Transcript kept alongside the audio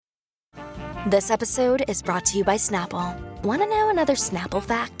This episode is brought to you by Snapple. Want to know another Snapple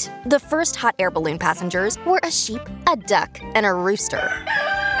fact? The first hot air balloon passengers were a sheep, a duck, and a rooster.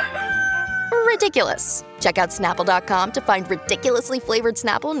 Ridiculous. Check out Snapple.com to find ridiculously flavored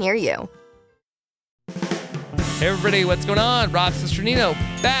Snapple near you. Hey everybody, what's going on? Rob Cesternino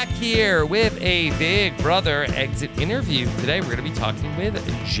back here with a Big Brother exit interview. Today we're going to be talking with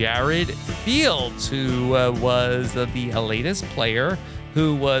Jared Fields, who was the latest player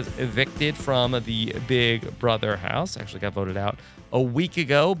who was evicted from the Big Brother house. Actually got voted out a week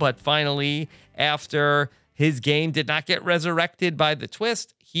ago, but finally, after his game did not get resurrected by the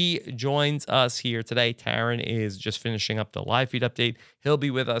twist, he joins us here today. Taryn is just finishing up the live feed update. He'll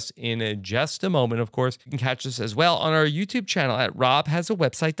be with us in just a moment. Of course, you can catch us as well on our YouTube channel at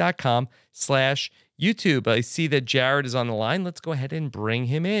robhasawebsite.com/YouTube. I see that Jared is on the line. Let's go ahead and bring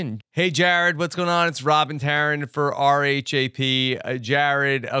him in. Hey, Jared, what's going on? It's Rob and Taryn for RHAP.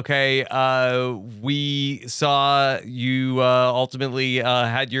 Jared, okay, we saw you ultimately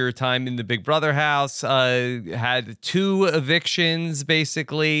had your time in the Big Brother house, had 2 evictions,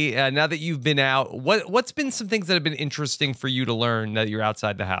 basically. Now that you've been out, what's been some things that have been interesting for you to learn that you're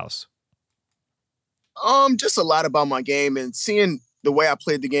outside the house? Just a lot about my game and seeing the way I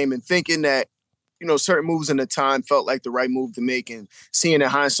played the game and thinking that, certain moves in the time felt like the right move to make, and seeing in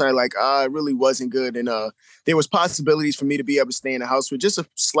hindsight, like, it really wasn't good. And there was possibilities for me to be able to stay in the house with just a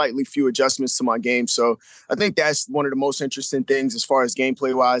slightly few adjustments to my game. So I think that's one of the most interesting things as far as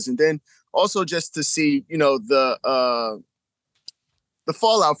gameplay wise. And then also just to see, the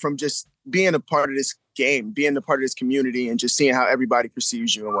fallout from just being a part of this game, being a part of this community, and just seeing how everybody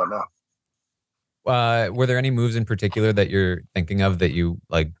perceives you and whatnot. Were there any moves in particular that you're thinking of that you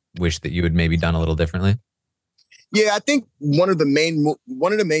wish that you had maybe done a little differently? Yeah, I think one of the main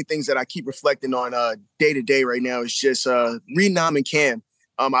things that I keep reflecting on day to day right now is just Renam and Cam.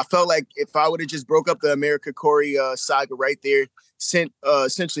 I felt like if I would have just broke up the America Corey saga right there,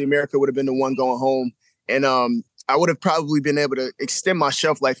 essentially America would have been the one going home, and I would have probably been able to extend my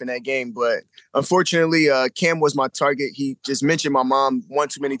shelf life in that game. But unfortunately, Cam was my target. He just mentioned my mom one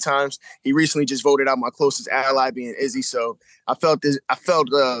too many times. He recently just voted out my closest ally, being Izzy. So I felt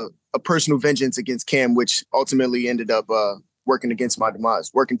a personal vengeance against Cam, which ultimately ended up working to my demise.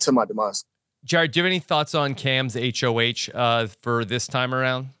 Jared, do you have any thoughts on Cam's HOH for this time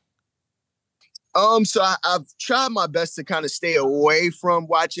around? So I've tried my best to kind of stay away from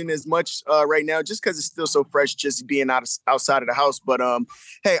watching as much right now, just because it's still so fresh, just being outside of the house. But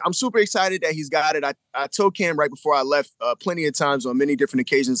hey, I'm super excited that he's got it. I told Cam right before I left plenty of times on many different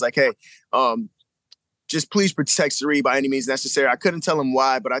occasions, like, hey, just please protect Sari by any means necessary. I couldn't tell him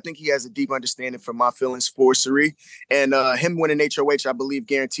why, but I think he has a deep understanding for my feelings for Sari. And him winning HOH, I believe,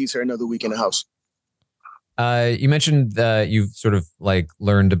 guarantees her another week in the house. You mentioned that you've sort of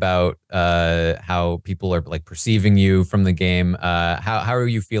learned about how people are perceiving you from the game. How are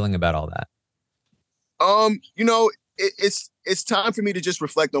you feeling about all that? It's time for me to just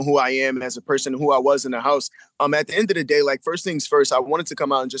reflect on who I am as a person, who I was in the house. At the end of the day, first things first, I wanted to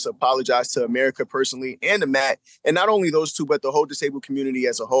come out and just apologize to America personally and to Matt, and not only those two, but the whole disabled community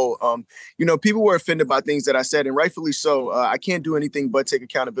as a whole. People were offended by things that I said, and rightfully so. I can't do anything but take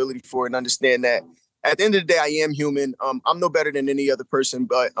accountability for it and understand that at the end of the day, I am human. I'm no better than any other person,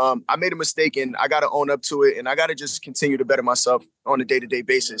 but I made a mistake and I got to own up to it. And I got to just continue to better myself on a day-to-day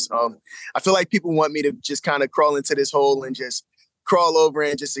basis. I feel like people want me to just kind of crawl into this hole and just crawl over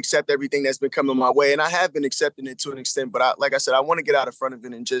and just accept everything that's been coming my way. And I have been accepting it to an extent, but like I said, I want to get out in front of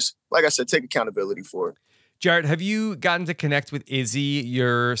it and just, like I said, take accountability for it. Jared, have you gotten to connect with Izzy,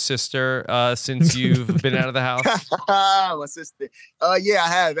 your sister, since you've been out of the house? My sister. Yeah, I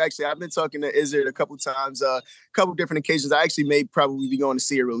have, actually. I've been talking to Izzy a couple times, a couple different occasions. I actually may probably be going to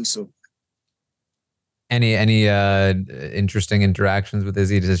see her really soon. Any interesting interactions with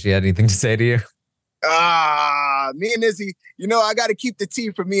Izzy? Does she have anything to say to you? Me and Izzy, I got to keep the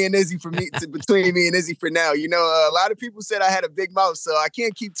tea for me and Izzy between me and Izzy for now. A lot of people said I had a big mouth, so I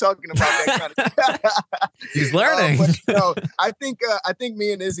can't keep talking about that kind of stuff. He's learning. I think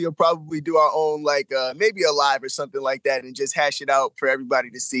me and Izzy will probably do our own, maybe a live or something like that, and just hash it out for everybody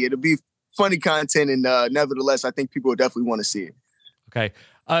to see. It'll be funny content, and nevertheless, I think people will definitely want to see it. Okay.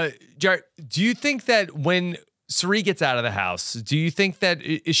 Jared, do you think that when Sari gets out of the house, do you think that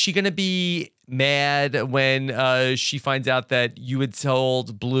is she going to be mad when she finds out that you had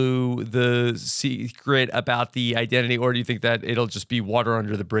told Blue the secret about the identity, or do you think that it'll just be water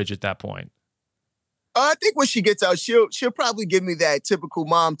under the bridge at that point? I think when she gets out, she'll probably give me that typical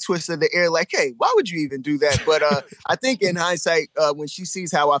mom twist of the ear, like, "Hey, why would you even do that?" But I think in hindsight, when she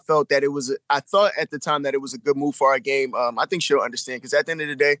sees how I felt, that I thought at the time that it was a good move for our game. I think she'll understand, because at the end of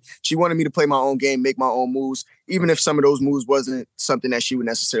the day, she wanted me to play my own game, make my own moves, even if some of those moves wasn't something that she would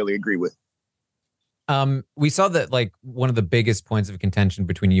necessarily agree with. We saw that like one of the biggest points of contention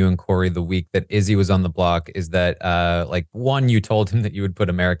between you and Corey the week that Izzy was on the block is that like one, you told him that you would put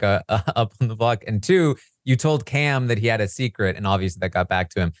America up on the block, and two, you told Cam that he had a secret, and obviously that got back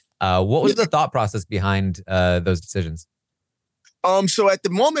to him. What was the thought process behind those decisions? So at the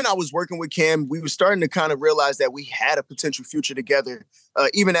moment I was working with Cam, we were starting to kind of realize that we had a potential future together.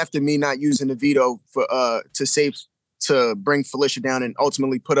 Even after me not using the veto for to bring Felicia down and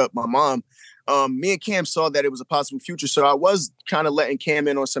ultimately put up my mom. Me and Cam saw that it was a possible future. So I was kind of letting Cam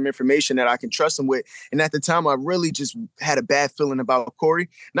in on some information that I can trust him with. And at the time, I really just had a bad feeling about Corey.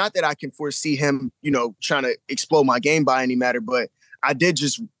 Not that I can foresee him, trying to explode my game by any matter, but I did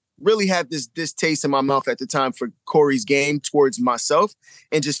just really have this taste in my mouth at the time for Corey's game towards myself,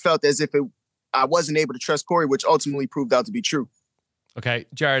 and just felt as if I wasn't able to trust Corey, which ultimately proved out to be true. Okay,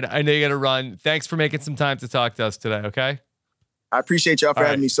 Jared, I know you got to run. Thanks for making some time to talk to us today, okay? I appreciate y'all for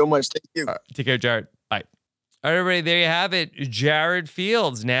having me so much. Thank you. Take care, Jared. Bye. All right, everybody, there you have it. Jared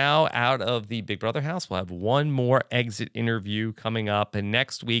Fields now out of the Big Brother house. We'll have one more exit interview coming up, and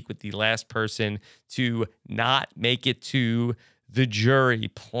next week with the last person to not make it to the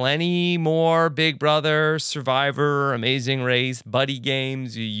jury. Plenty more Big Brother, Survivor, Amazing Race, Buddy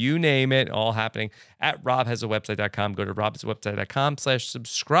Games, you name it, all happening at robhasawebsite.com. Go to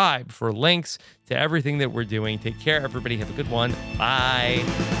robhasawebsite.com/subscribe for links to everything that we're doing. Take care, everybody. Have a good one.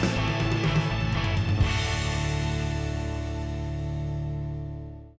 Bye.